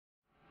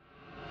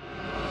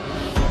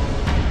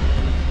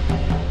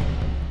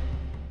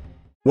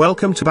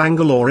Welcome to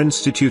Bangalore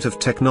Institute of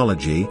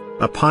Technology,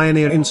 a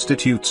pioneer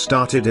institute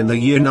started in the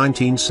year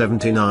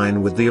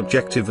 1979 with the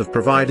objective of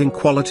providing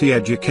quality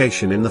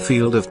education in the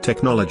field of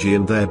technology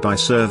and thereby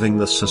serving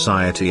the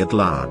society at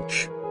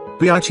large.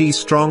 BIT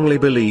strongly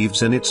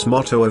believes in its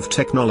motto of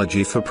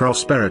technology for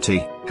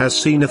prosperity, has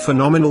seen a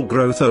phenomenal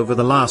growth over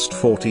the last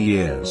 40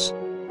 years.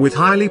 With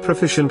highly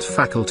proficient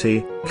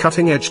faculty,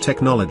 cutting-edge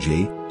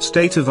technology,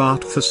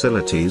 state-of-art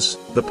facilities,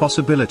 the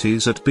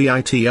possibilities at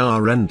BIT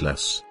are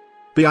endless.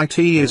 BIT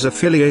is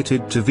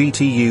affiliated to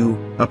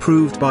VTU,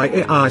 approved by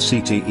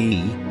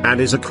AICTE, and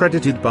is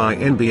accredited by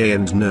NBA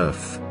and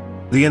NERF.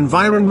 The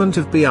environment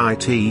of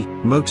BIT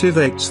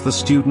motivates the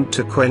student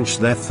to quench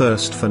their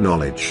thirst for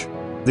knowledge.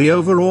 The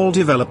overall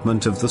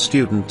development of the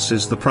students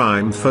is the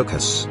prime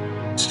focus.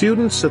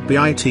 Students at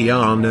BIT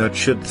are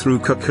nurtured through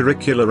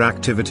co-curricular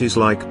activities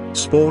like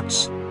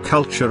sports,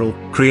 cultural,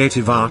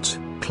 creative art,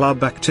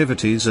 club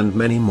activities and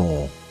many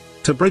more.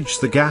 To bridge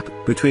the gap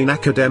between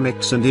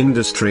academics and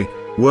industry,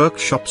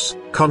 workshops,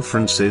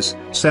 conferences,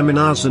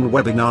 seminars and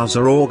webinars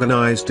are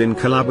organized in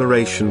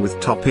collaboration with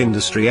top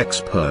industry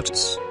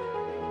experts.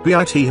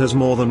 BIT has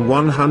more than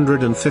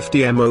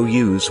 150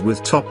 MOUs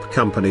with top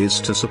companies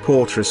to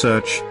support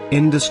research,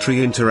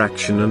 industry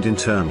interaction and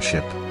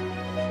internship.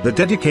 The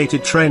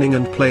dedicated training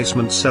and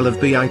placement cell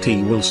of BIT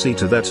will see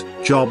to that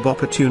job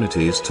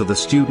opportunities to the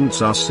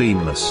students are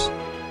seamless.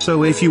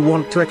 So if you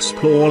want to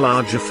explore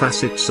larger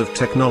facets of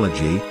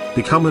technology,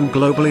 become a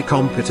globally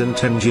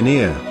competent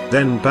engineer,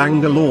 then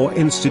Bangalore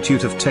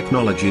Institute of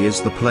Technology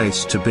is the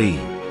place to be.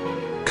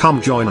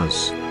 Come join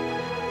us.